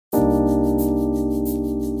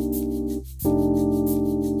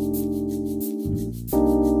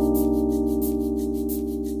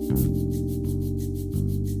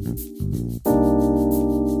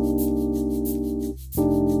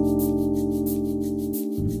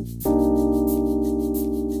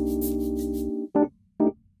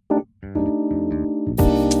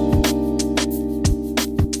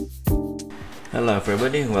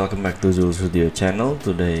everybody, welcome back to Zul's video channel.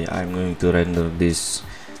 Today I'm going to render this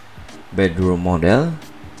bedroom model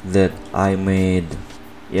that I made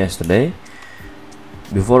yesterday.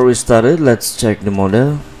 Before we started, let's check the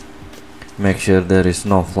model, make sure there is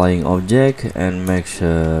no flying object, and make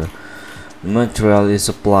sure the material is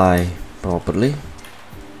applied properly.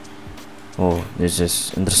 Oh, this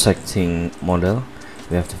is intersecting model,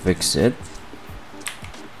 we have to fix it.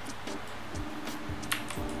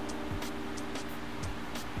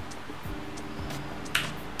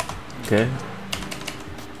 Okay,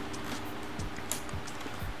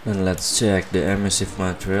 and let's check the emissive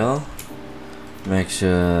material, make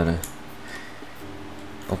sure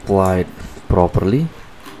applied properly.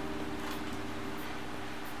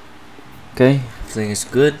 Okay, everything is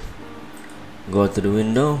good. Go to the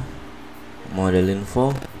window, model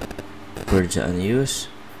info, purge and use,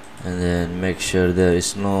 and then make sure there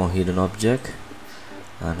is no hidden object,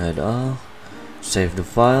 unhide all, save the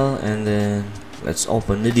file, and then let's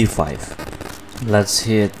open the D5. Let's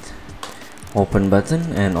hit open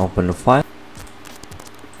button and open the file,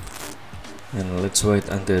 and let's wait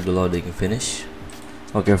until the loading finish.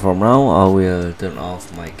 Okay, from now I will turn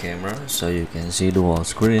off my camera so you can see the whole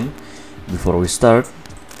screen. Before we start,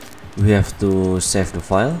 we have to save the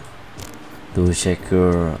file to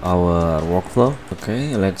secure our workflow.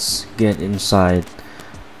 Okay, let's get inside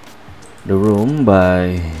the room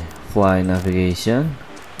by fly navigation.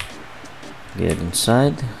 Get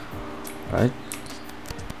inside, right,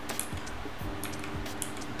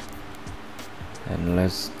 and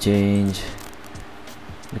let's change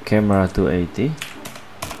the camera to 80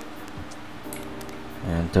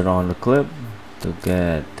 and turn on the clip to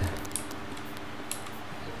get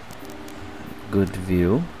good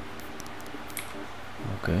view.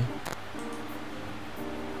 Okay,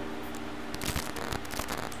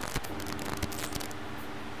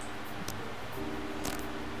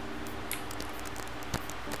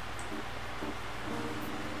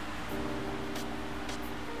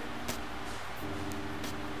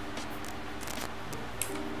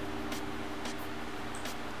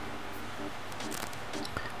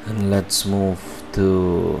 and let's move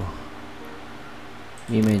to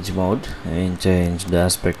image mode and change the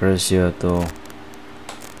aspect ratio to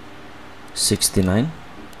 69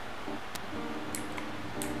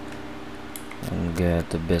 and get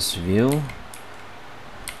the best view.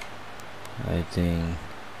 I think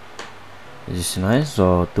this is nice.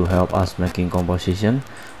 So to help us making composition,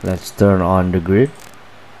 let's turn on the grid.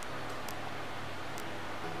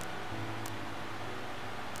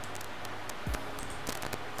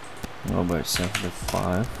 Over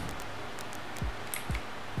 75.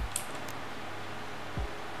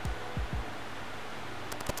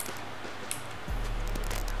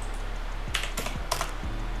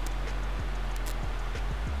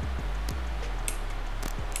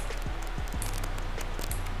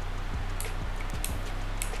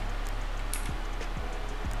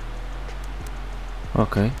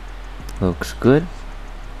 Okay, looks good.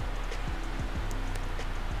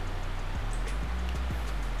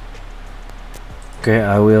 Okay,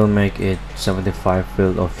 I will make it 75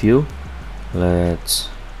 field of view. Let's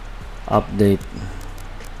update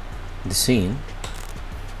the scene.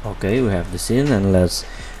 Okay, we have the scene, and let's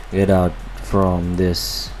get out from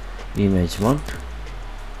this image mode,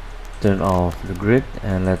 turn off the grid,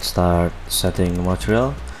 and let's start setting the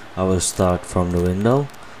material. I will start from the window.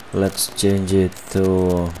 Let's change it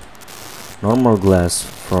to normal glass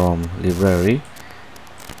from library,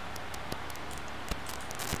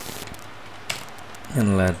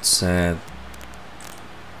 and let's set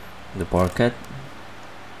the parquet.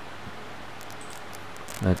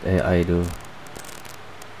 Let AI do.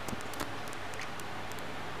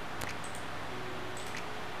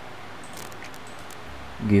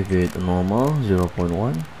 Give it normal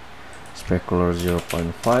 0.1, specular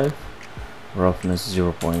 0.5, roughness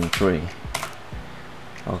 0.3.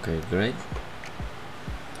 Okay, great.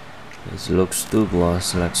 This looks too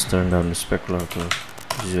gloss. Let's turn down the specular to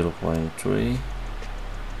 0.3.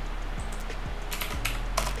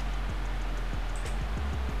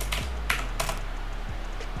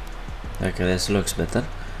 Okay, this looks better.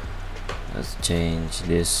 Let's change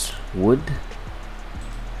this wood,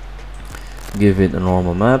 give it a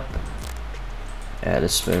normal map, add a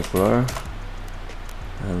specular,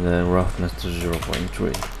 and then roughness to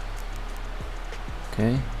 0.3.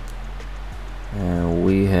 Okay, and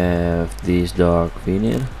we have this dark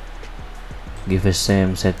veneer, give the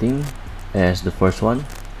same setting as the first one.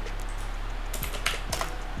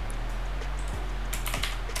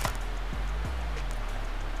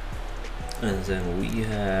 And then we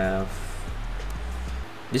have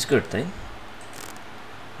this curtain.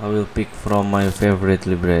 I will pick from my favorite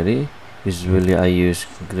library. Usually I use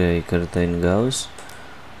gray curtain gauze,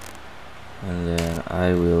 and then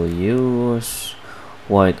I will use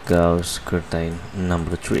white gauze curtain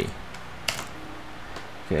number 3.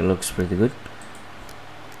 Okay, it looks pretty good.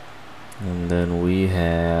 And then we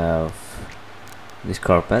have this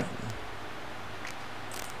carpet.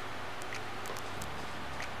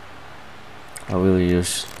 I will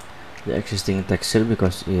use the existing texture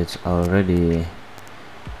because it's already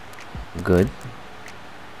good.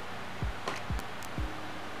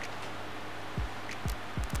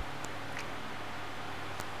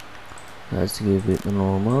 Let's give it a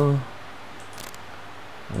normal,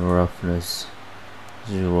 roughness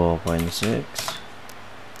 0.6,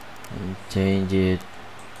 and change it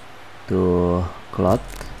to cloth,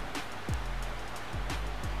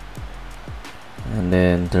 and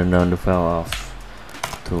then turn down the file off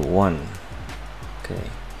to 1. Okay,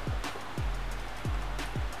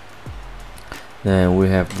 then we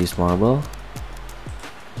have this marble,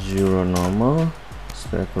 0 normal,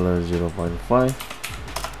 specular 0.5,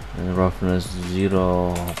 and roughness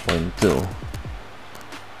 0.2.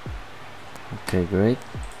 Okay, great.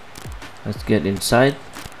 Let's get inside,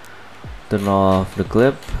 turn off the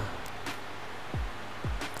clip,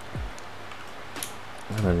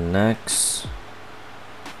 and next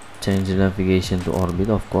change the navigation to orbit,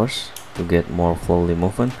 of course, to get more fully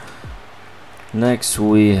movement. Next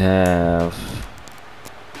we have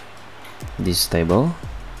this table.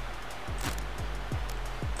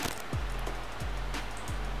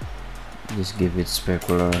 Just give it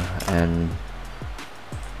specular and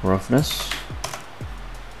roughness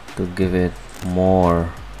to give it more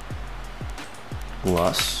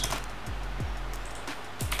gloss.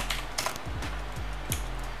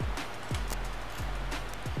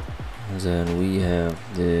 And then we have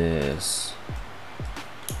this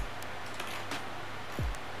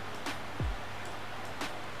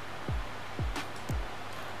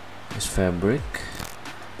fabric.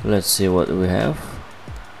 Let's see what we have.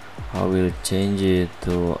 I will change it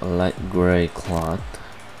to a light gray cloth.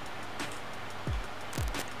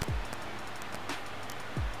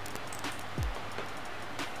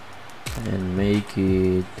 And make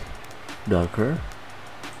it darker.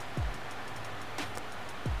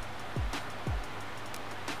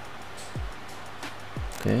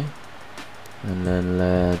 Okay, and then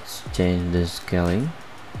let's change the scaling.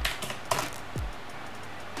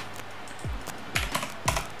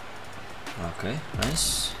 Okay,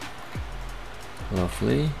 nice,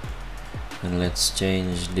 lovely. And let's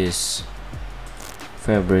change this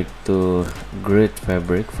fabric to grid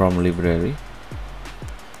fabric from library.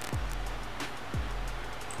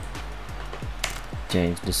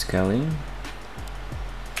 Change the scaling.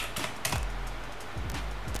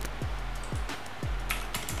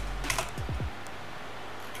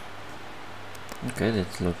 Okay,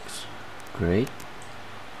 that looks great.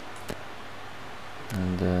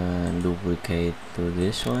 And then duplicate to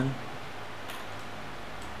this one.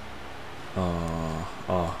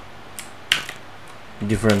 Oh,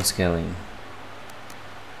 different scaling.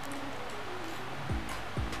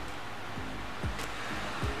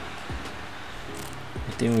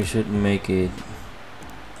 I think we should make it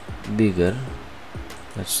bigger.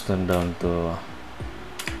 Let's turn down to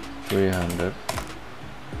 300.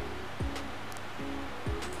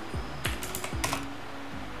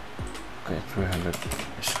 Okay, 300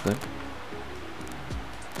 is good.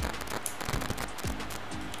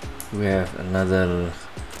 We have another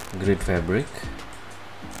grid fabric.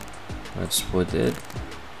 Let's put it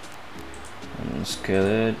and scale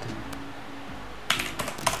it.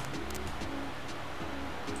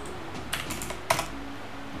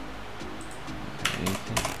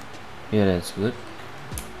 Yeah, that's good.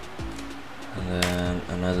 And then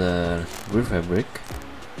another grid fabric.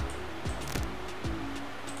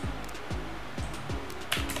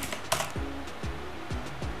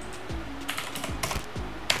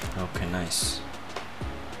 Okay, nice.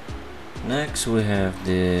 Next we have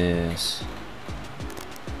this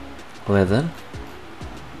leather.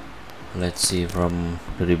 Let's see from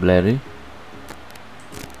the library.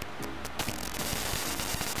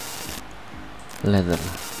 Leather.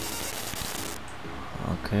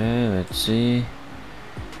 Okay, let's see.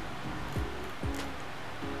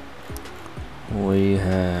 We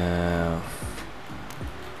have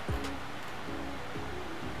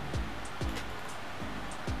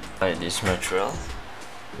this material.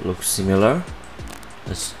 Looks similar.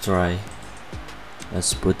 Let's try.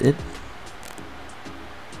 Let's put it.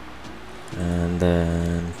 And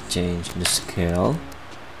then change the scale.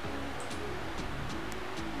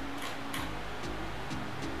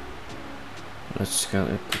 Let's scale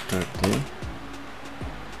it to 30.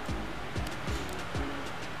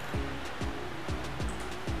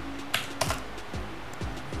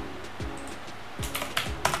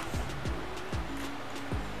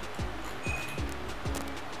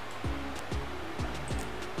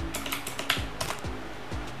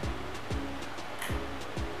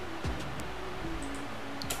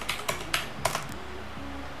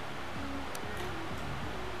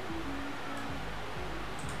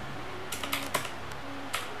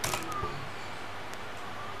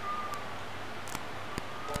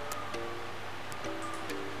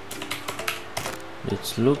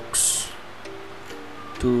 it looks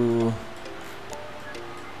too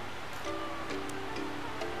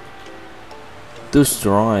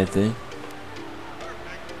strong, I think.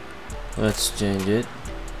 Let's change it.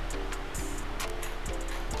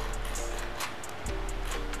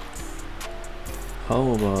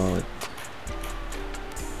 How about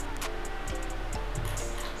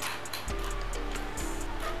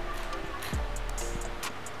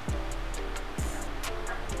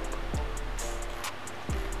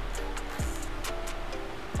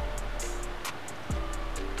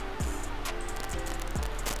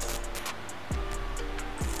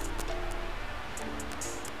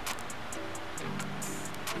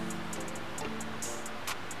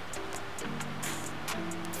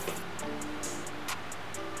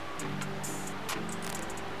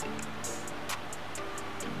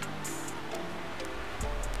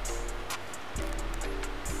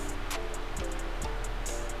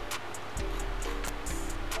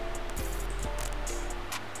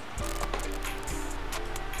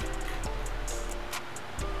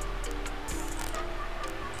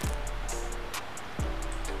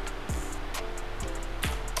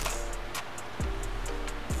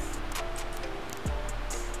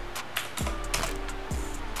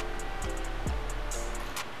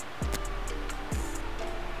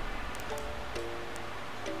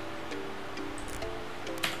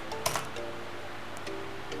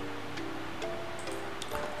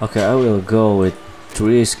okay, I will go with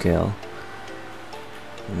 3 scale.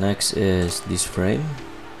 Next is this frame.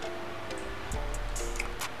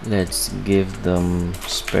 Let's give them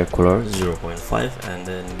specular 0.5 and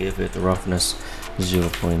then give it roughness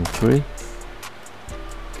 0.3.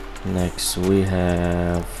 Next we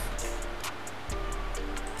have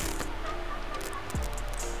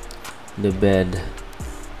the bed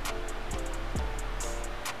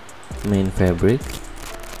main fabric.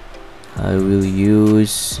 I will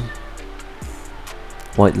use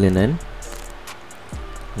white linen.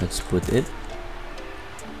 Let's put it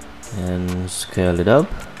and scale it up.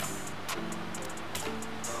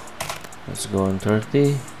 Let's go on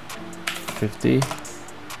 30, 50.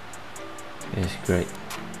 Yes, great.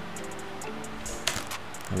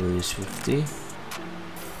 I will use 50.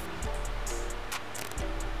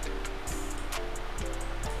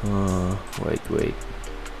 Wait.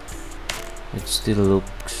 It still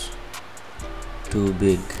looks too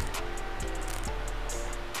big.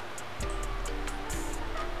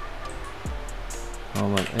 How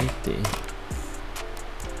about 80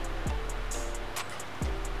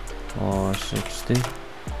 or 60?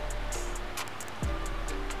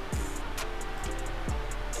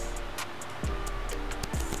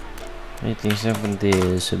 I think 70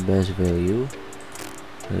 is the best value.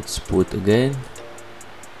 Let's put again.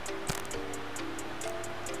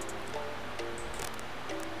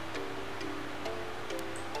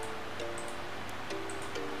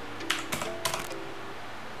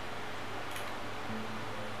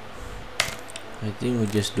 I think we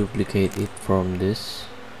just duplicate it from this.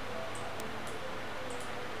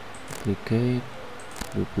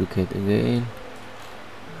 Duplicate again,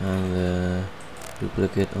 and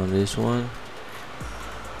duplicate on this one,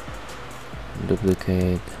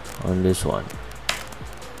 duplicate on this one.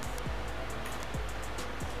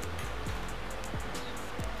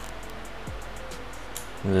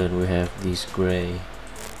 And then we have this gray.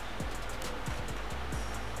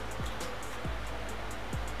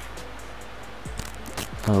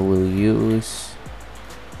 I will use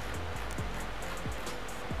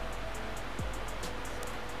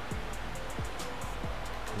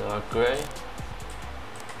dark gray.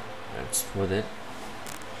 Let's put it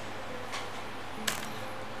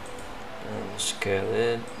and scale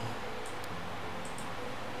it.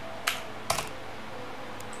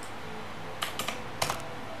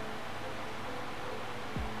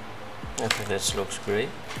 Okay, that looks great.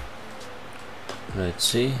 Let's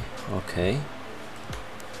see. Okay.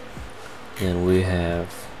 Then we have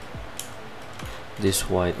this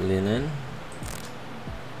white linen.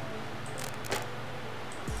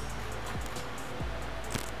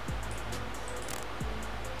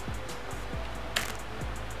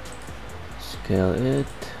 Scale it.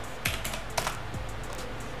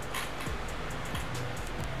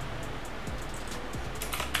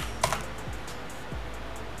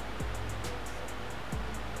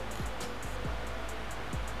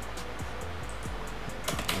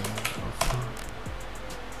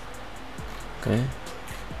 Okay,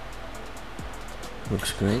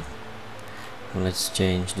 looks great. Now let's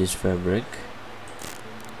change this fabric.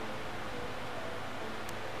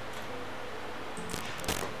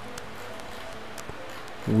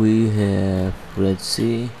 We have, let's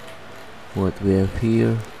see what we have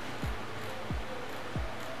here.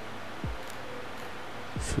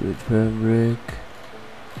 Switch fabric.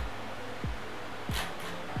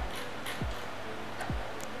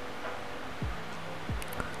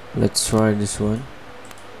 Let's try this one.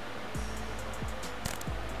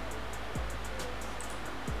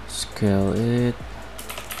 Scale it.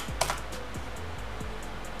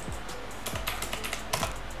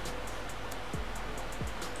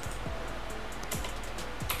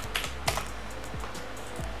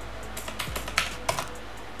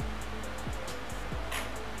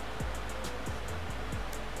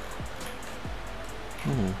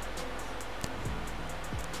 Hmm.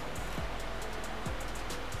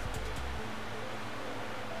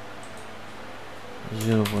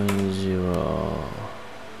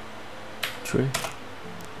 0.03.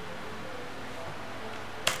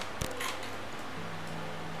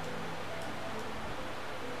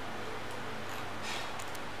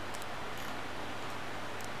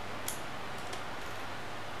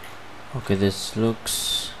 Okay, this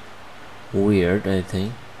looks weird, I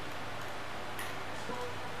think.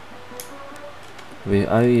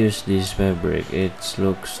 I use this fabric, it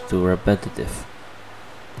looks too repetitive.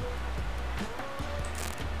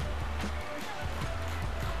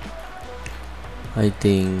 I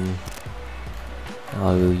think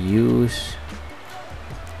I will use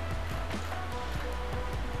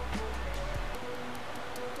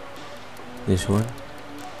this one.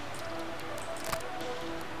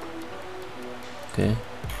 Okay,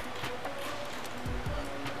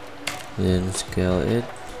 then scale it.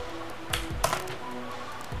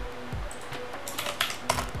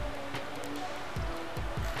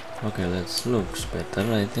 Okay, that looks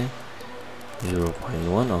better, I think.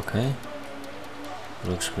 0.1. okay,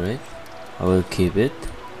 looks great. I will keep it.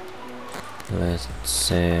 Let's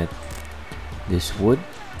set this wood,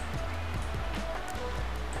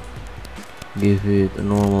 give it a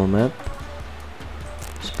normal map,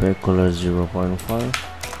 specular 0.5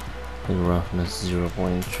 and roughness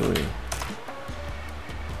 0.3.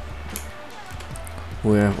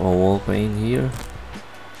 We have a wall paint here.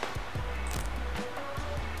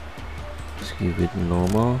 Let's give it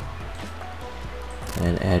normal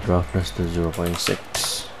and add roughness to 0.6.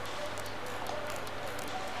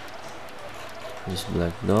 This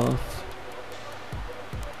black dove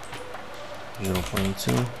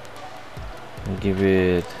 0.2 and give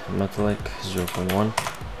it lifelike 0.1.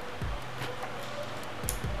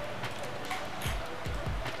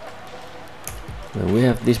 Then we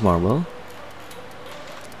have this marble.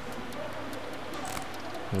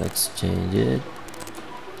 Let's change it.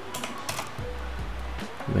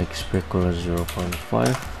 Make specular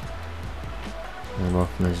 0.5 and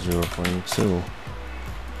roughness 0.2.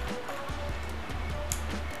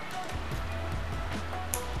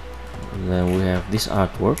 Then we have this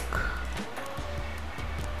artwork.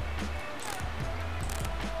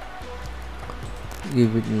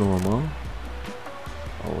 Give it normal.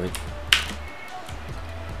 Oh wait.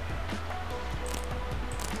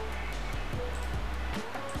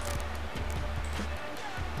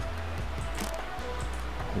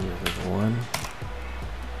 Give it 1.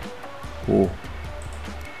 Oh,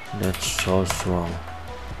 that's so strong.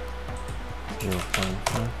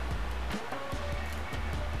 0.5.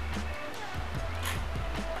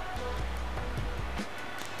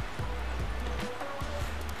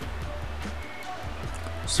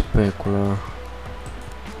 Specular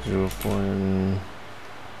 0.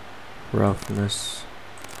 Roughness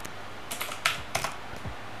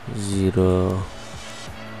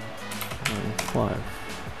 0.5.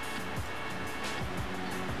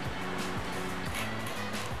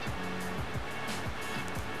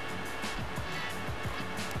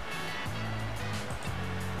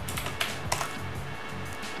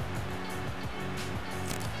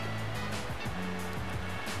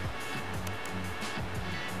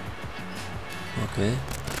 Okay.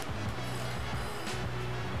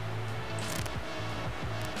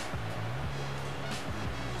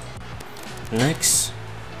 Next,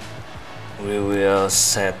 we will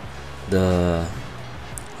set the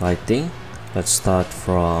lighting. Let's start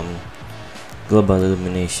from global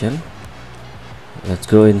illumination. Let's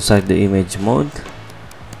go inside the image mode,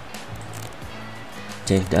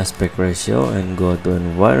 change the aspect ratio and go to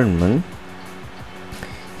environment.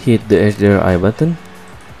 Hit the HDRI button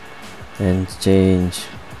and change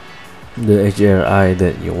the HDRI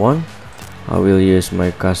that you want. I will use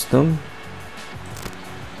my custom.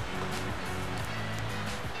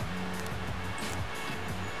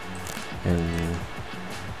 And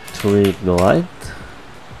tweak the light.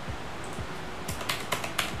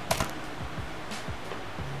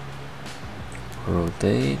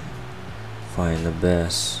 Rotate. Find the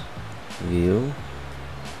best view.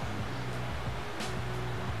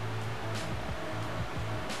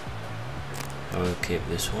 I will keep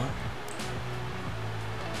this one.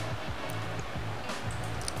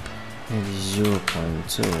 Maybe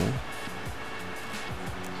 0.2.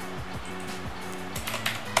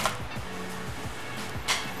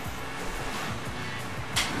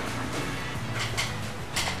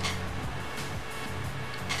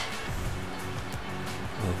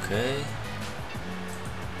 Okay,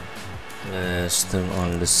 let's turn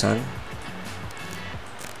on the sun.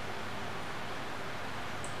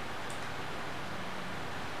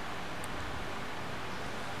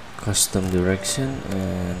 Custom direction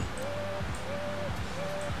and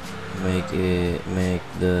make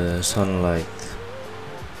the sunlight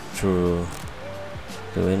through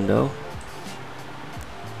the window.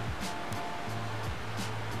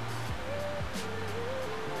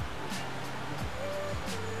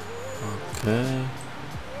 Okay.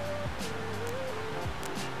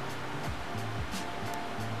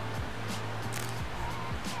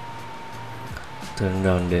 Turn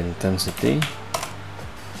down the intensity.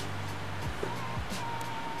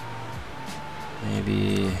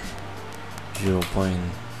 Maybe 0.01,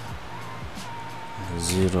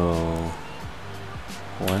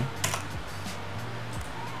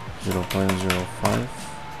 0.05.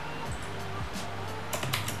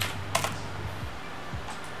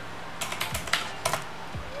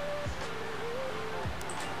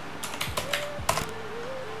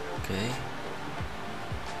 Okay.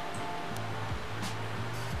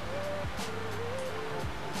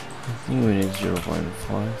 I think we need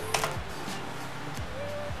 0.5.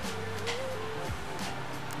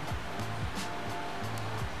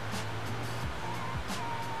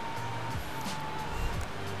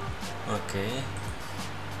 Okay.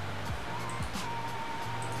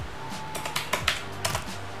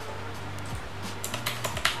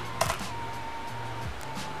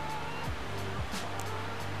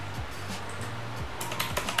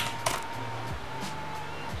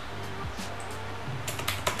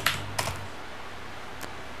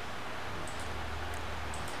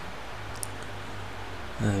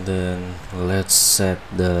 And then let's set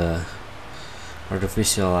the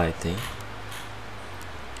artificial lighting.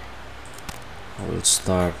 I will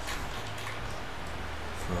start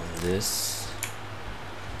from this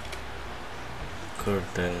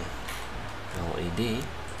curtain LED.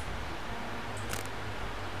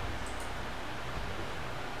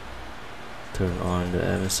 Turn on the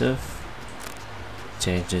MSF,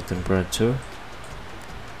 change the temperature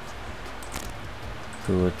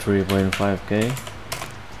to 3.5K.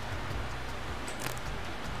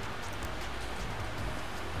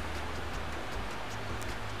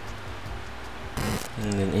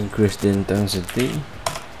 And then increase the intensity.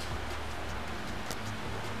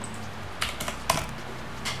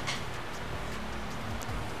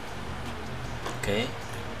 Okay,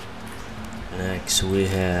 next we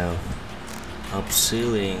have up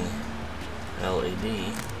ceiling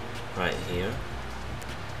LED right here.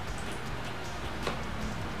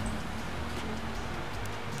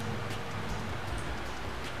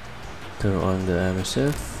 Turn on the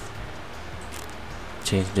MSF,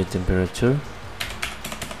 change the temperature.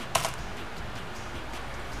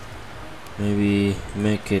 Maybe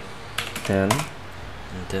make it 10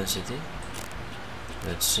 intensity.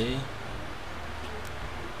 Let's see.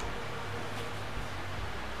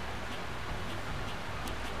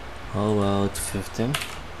 How about 15?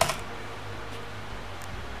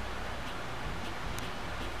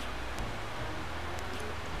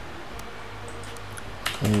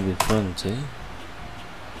 Maybe 20.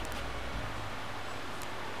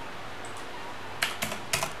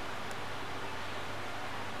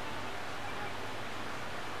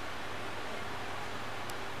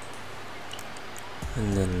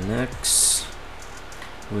 And then next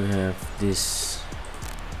we have this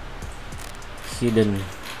hidden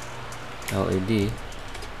LED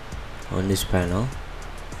on this panel.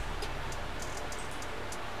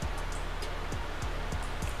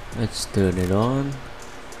 Let's turn it on,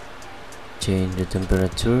 change the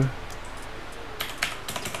temperature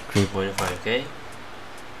 3.5K.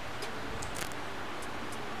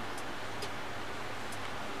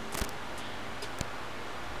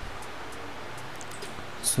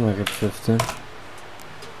 Let's make it 15.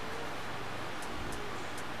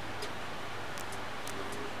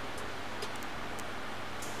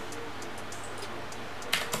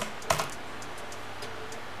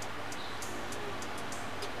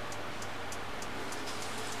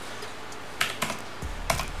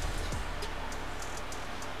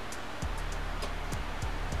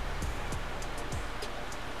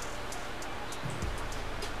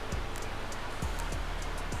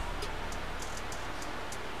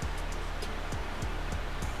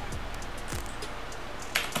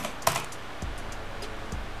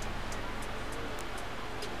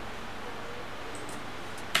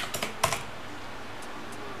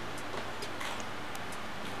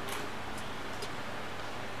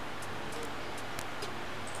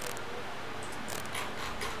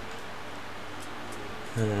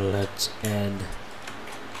 and let's add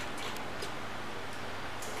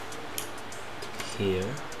here.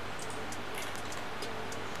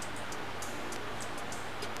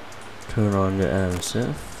 Turn on the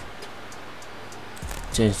MSF,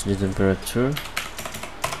 change the temperature.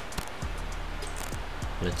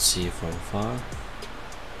 Let's see from far.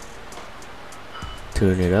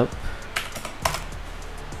 Turn it up.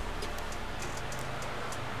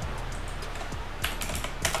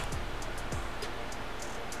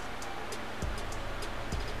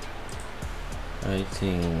 I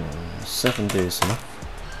think 70 is enough.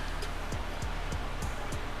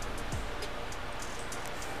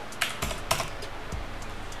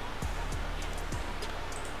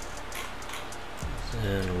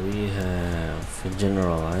 Then we have a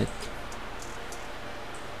general light.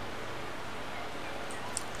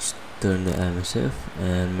 Turn the MSF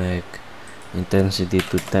and make intensity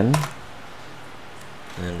to 10,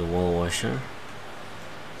 and the wall washer.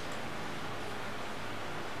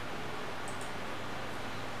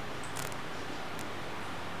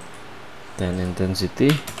 Intensity,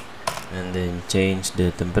 and then change the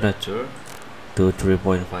temperature to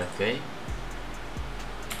 3.5K.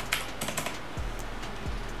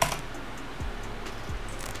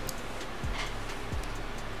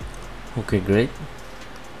 Okay, great.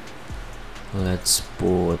 Let's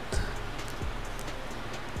put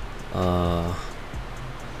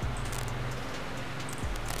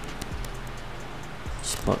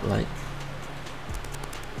spotlight.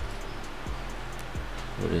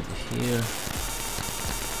 Put it here.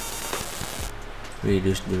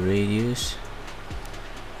 Reduce the radius.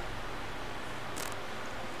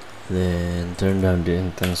 Then turn down the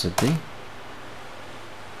intensity.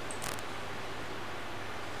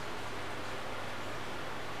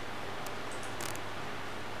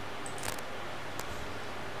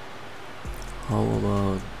 How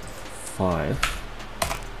about 5?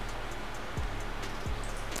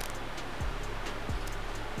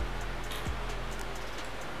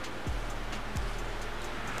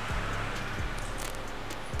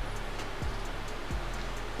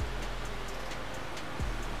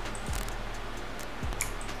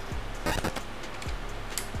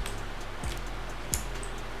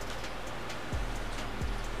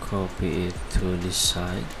 Copy it to this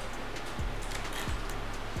side.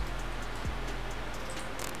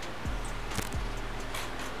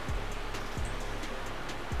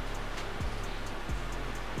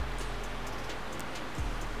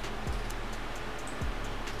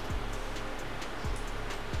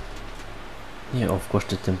 Yeah, of course,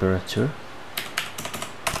 the temperature.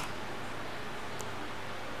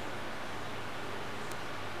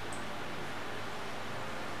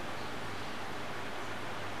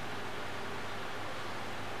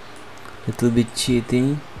 Little bit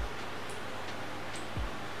cheating.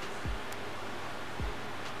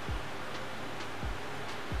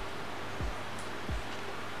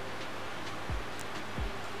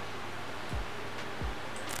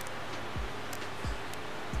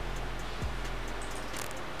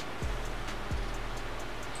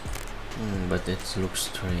 But it looks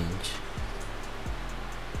strange.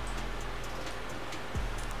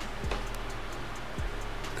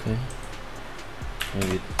 Okay,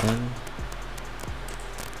 maybe 10.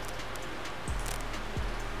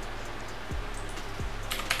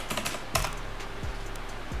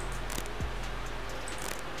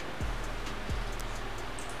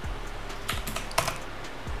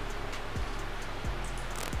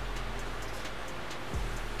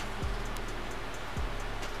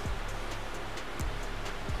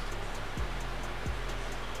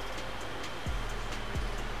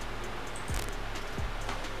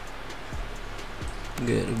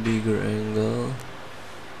 Get a bigger angle.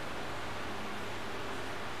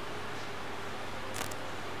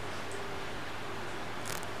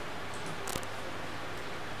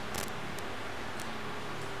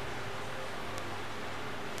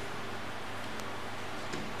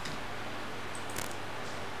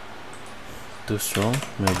 Too strong,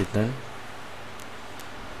 maybe 10.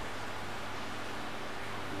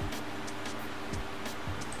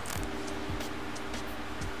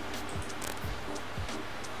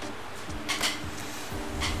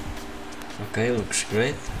 Okay, looks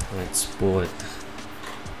great. Let's put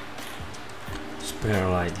spare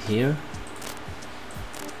light here.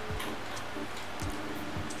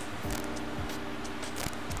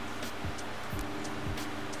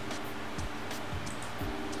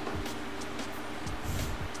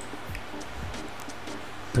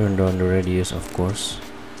 Turn down the radius, of course.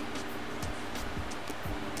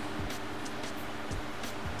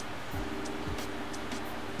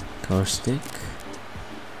 Caustic.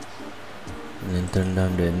 And then turn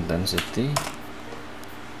down the intensity.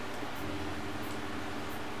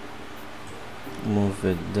 move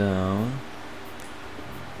it down.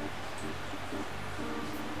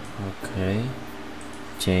 Okay,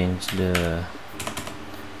 change the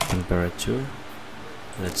temperature.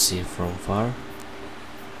 Let's see from far.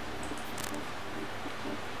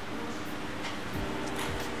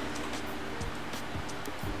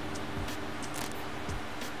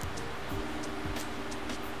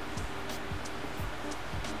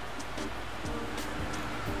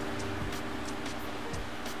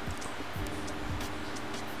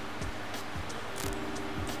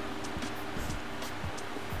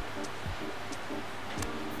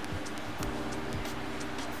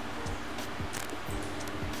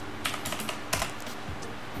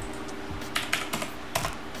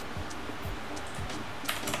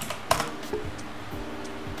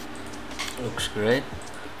 Looks great.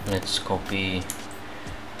 Let's copy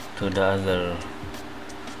to the other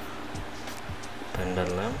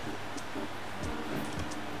pendant lamp.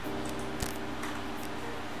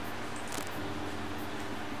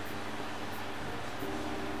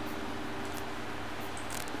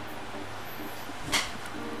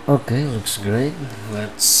 Okay, looks great.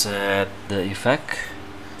 Let's set the effect.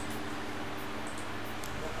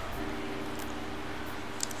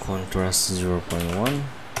 Contrast 0.1.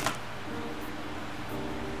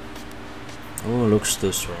 Oh, looks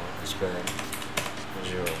too strong. It's bad.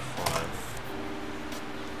 0.5.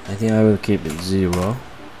 I think I will keep it 0.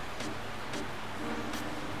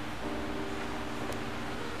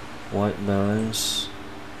 White balance.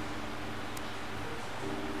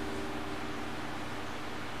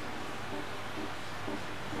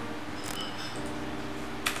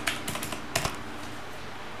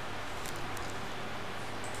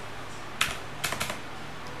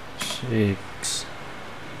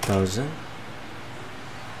 $6,000.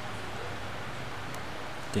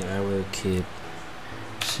 I think I will keep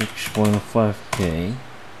 6.5K.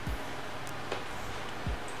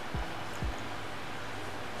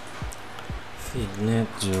 Fignet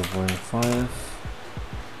 0.5.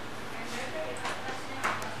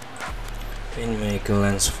 Pinmaker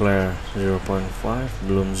lens flare 0.5.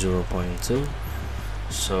 Bloom 0.2.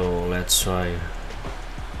 So let's try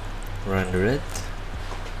render it.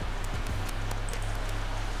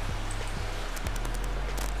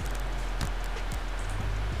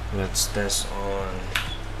 Let's test on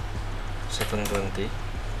 720.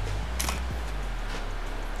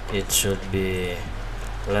 It should be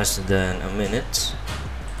less than a minute.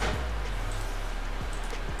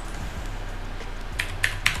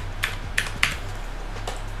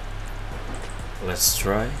 Let's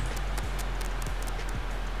try.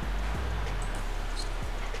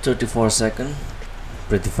 34 seconds,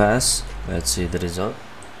 pretty fast. Let's see the result.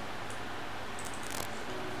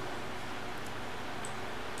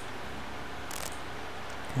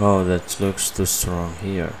 Oh, that looks too strong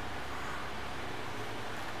here.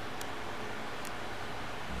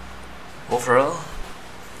 Overall,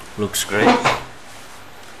 looks great,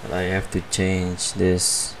 but I have to change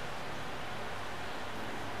this,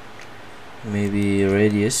 maybe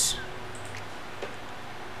radius.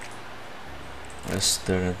 Let's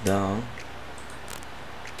turn it down.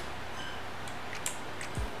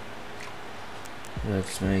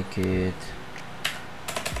 Let's make it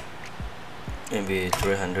maybe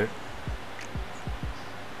 300.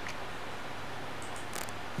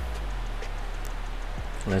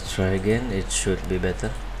 Let's try again. It should be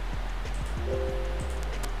better.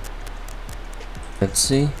 Let's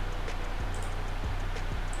see.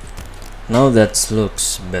 Now that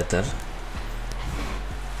looks better.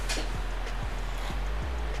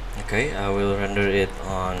 Okay, I will render it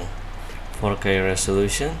on 4K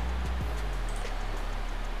resolution.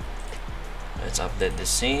 Let's update the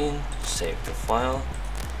scene, save the file,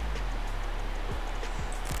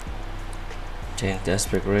 change the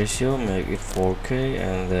aspect ratio, make it 4K,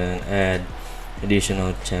 and then add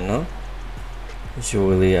additional channel.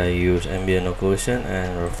 Usually I use ambient occlusion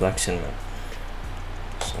and reflection map.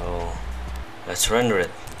 So let's render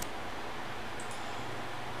it.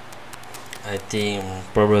 I think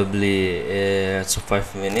probably it's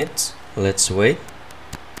 5 minutes. Let's wait.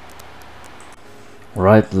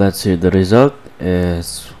 Right, let's see the result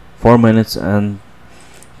is 4 minutes and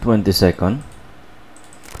 20 seconds.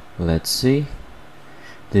 Let's see.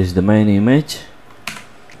 This is the main image,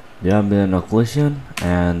 the ambient occlusion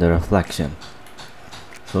and the reflection.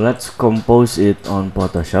 So let's compose it on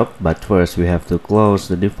Photoshop, but first we have to close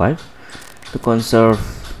the device to conserve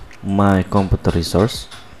my computer resource.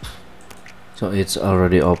 So it's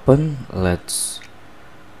already open. Let's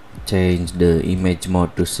change the image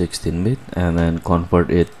mode to 16-bit and then convert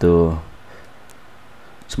it to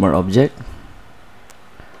smart object.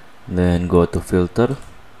 Then go to filter,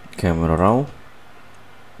 camera raw,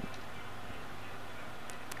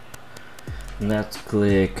 Let's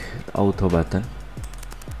click the auto button.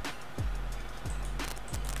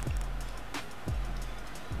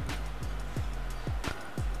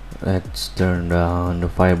 Let's turn down the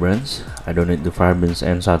vibrance. I don't need the vibrance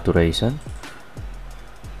and saturation.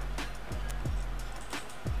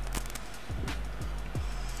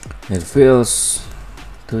 It feels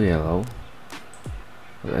too yellow.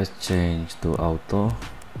 Let's change to auto.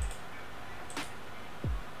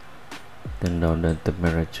 Turn down the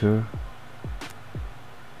temperature.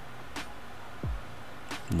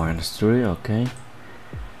 -3, okay.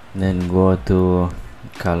 Then go to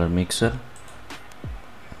color mixer.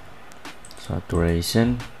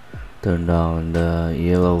 Saturation. Turn down the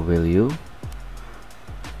yellow value.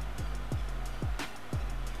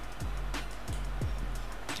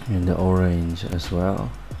 And the orange as well.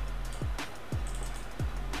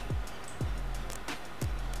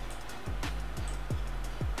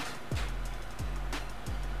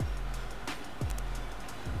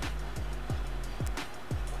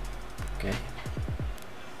 Okay.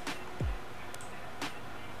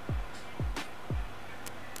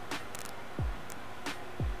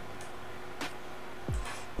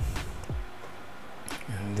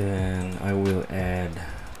 And then I will add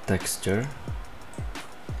texture.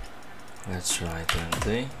 Let's try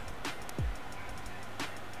 20.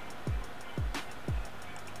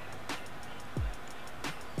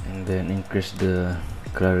 And then increase the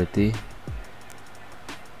clarity.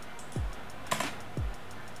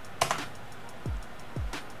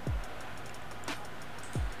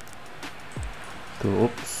 To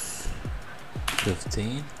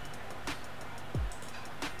 15.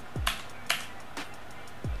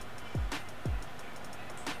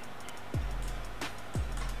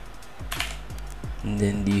 And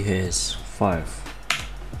then D has 5.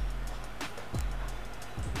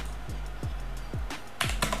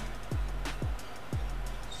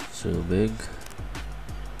 Too big.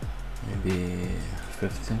 Maybe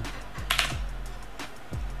 15.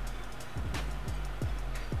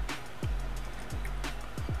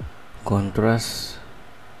 Contrast,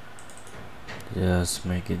 just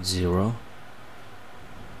make it 0.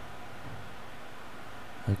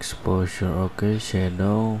 Exposure, okay.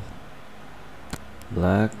 Shadow,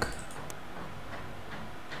 black.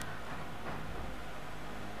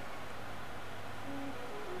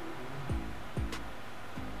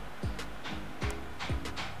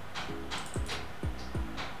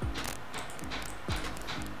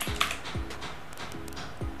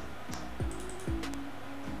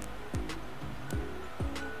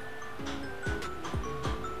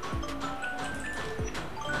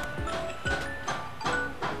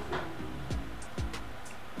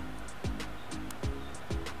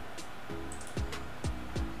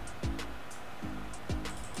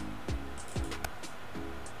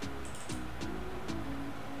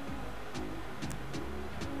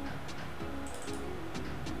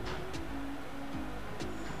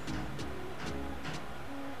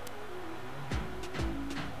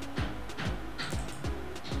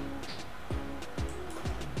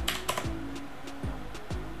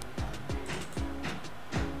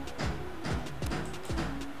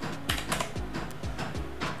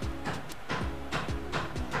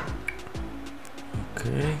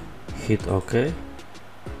 Okay, hit OK.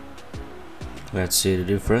 Let's see the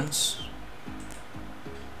difference.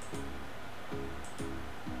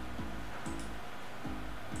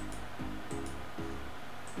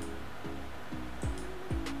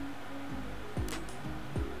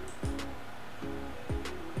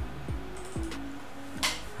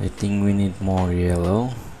 I think we need more yellow.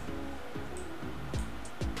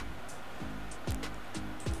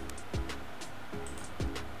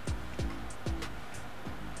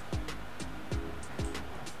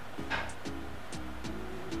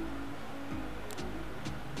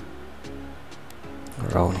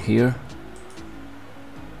 Around here.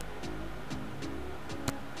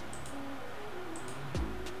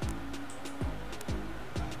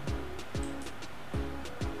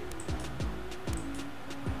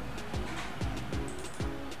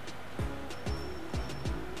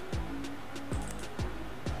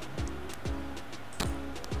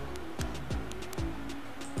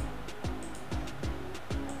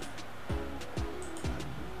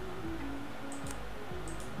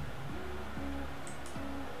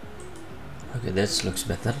 Okay, that looks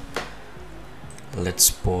better.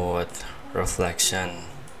 Let's put reflection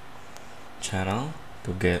channel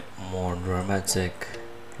to get more dramatic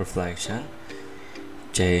reflection.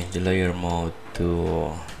 Change the layer mode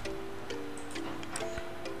to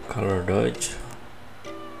color dodge.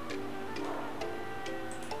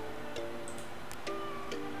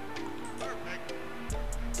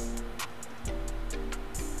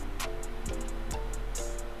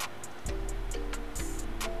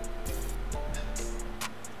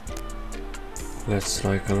 Let's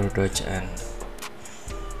try color dodge and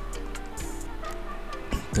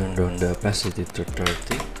turn down the opacity to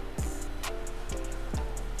 30.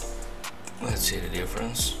 Let's see the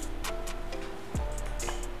difference.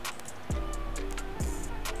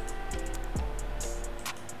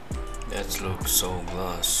 That looks so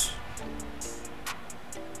gloss.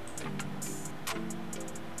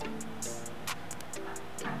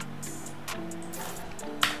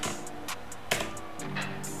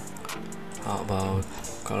 How about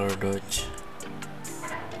color dodge?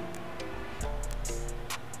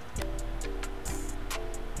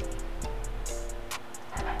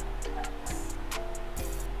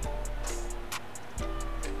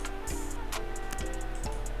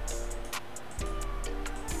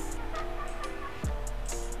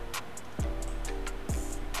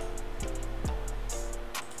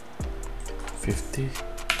 $50.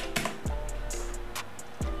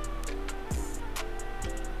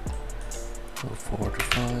 So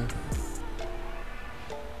 45.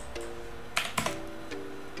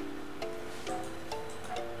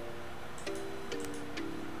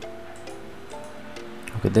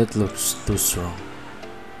 Okay, that looks too strong.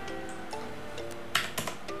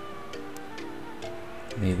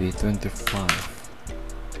 Maybe 25.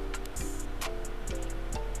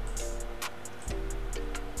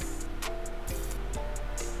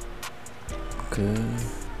 Okay.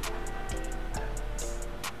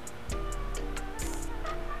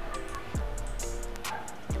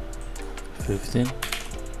 $15.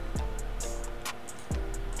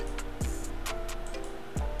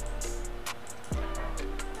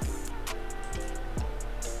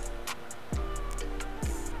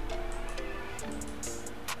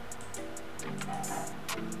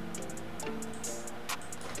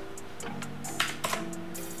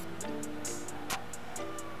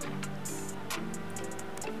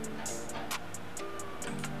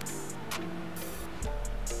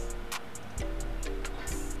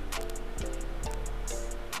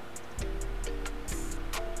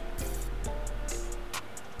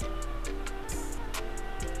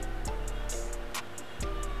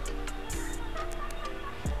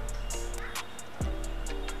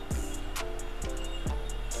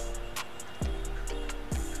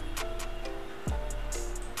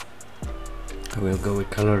 I will go with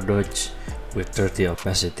color dodge with 30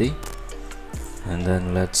 opacity, and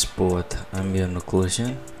then let's put ambient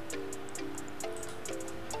occlusion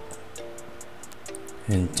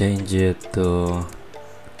and change it to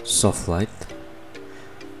soft light,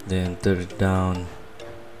 then turn down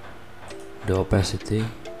the opacity,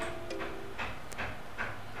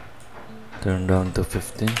 turn down to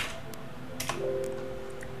 15.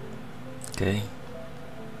 Okay.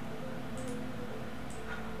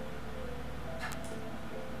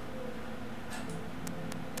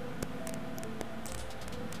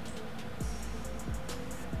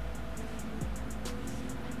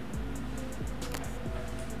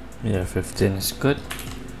 Yeah, 15 is good.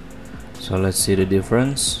 So let's see the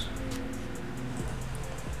difference.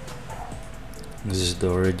 This is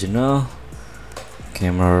the original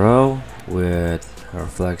camera raw with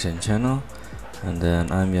reflection channel, and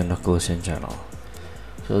then ambient occlusion channel.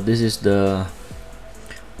 So this is the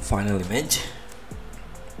final image.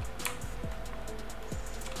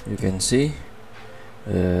 You can see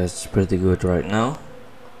it's pretty good right now.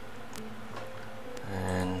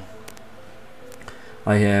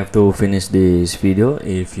 I have to finish this video.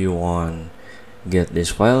 If you want get this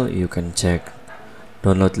file, you can check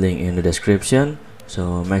download link in the description,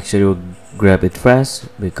 so make sure you grab it fast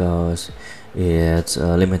because it's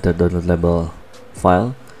a limited downloadable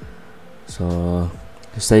file. So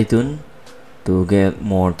stay tuned to get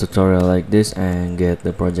more tutorial like this and get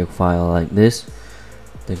the project file like this.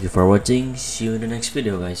 Thank you for watching. See you in the next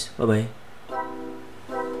video, guys. Bye bye.